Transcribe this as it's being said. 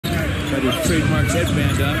Got his trademark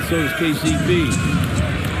headband on, so does KCP.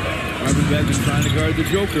 Marvin Bagley trying to guard the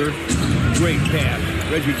Joker. Great pass.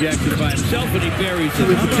 Reggie Jackson by himself, and he buries it.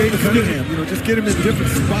 With James Cunningham, just get him in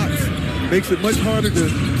different spots. Makes it much harder to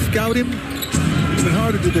scout him, even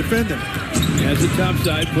harder to defend him. He has it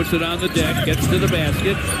topside, puts it on the deck, gets to the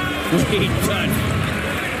basket. Great touch.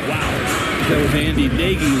 Wow. That was Andy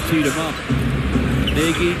Nagy who teed him up.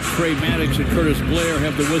 Nagy, Trey Maddox, and Curtis Blair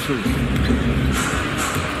have the whistles.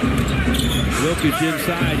 Jokic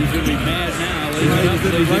inside. He's going to be mad now. He's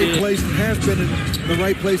in the right place and has been in the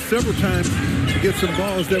right place several times to get some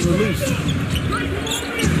balls that were loose.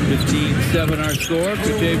 15-7 our score.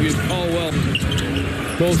 Kentavious Caldwell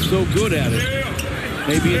both so good at it.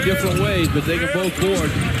 Maybe in different ways, but they can both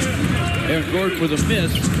board. Aaron Gordon with a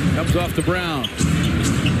miss. Comes off the Brown.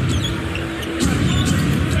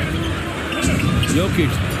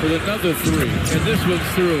 Jokic with another three. And this one's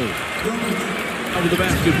through. Over the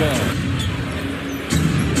basketball.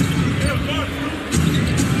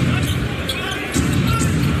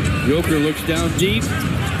 Joker looks down deep.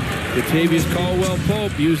 Kentavious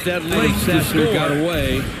Caldwell-Pope used that length to score. Got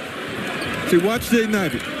away. See, watch Jay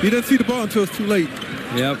Ivey. He doesn't see the ball until it's too late.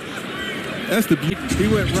 Yep. That's the beauty. He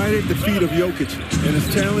went right at the feet of Jokic. And as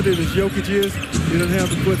talented as Jokic is, he doesn't have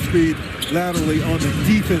the foot speed laterally on the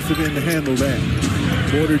defensive end to handle that.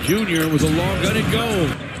 Porter Jr. with a long gun and go.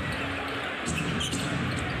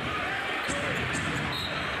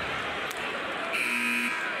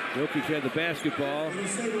 Jokic had the basketball.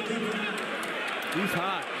 He's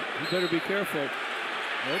hot. You better be careful.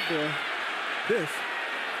 Oh boy. This.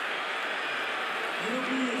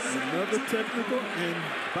 Another technical and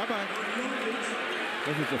bye-bye.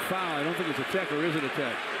 This is a foul. I don't think it's a tech, or is it a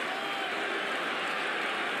tech?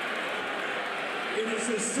 It is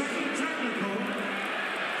his second technical.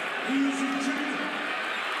 He is ejected.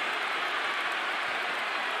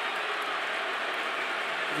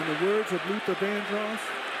 In the words of Luther Vandross,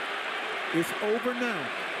 it's over now.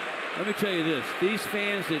 Let me tell you this. These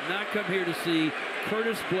fans did not come here to see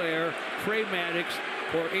Curtis Blair, Trey Maddox,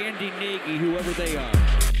 or Andy Nagy, whoever they are.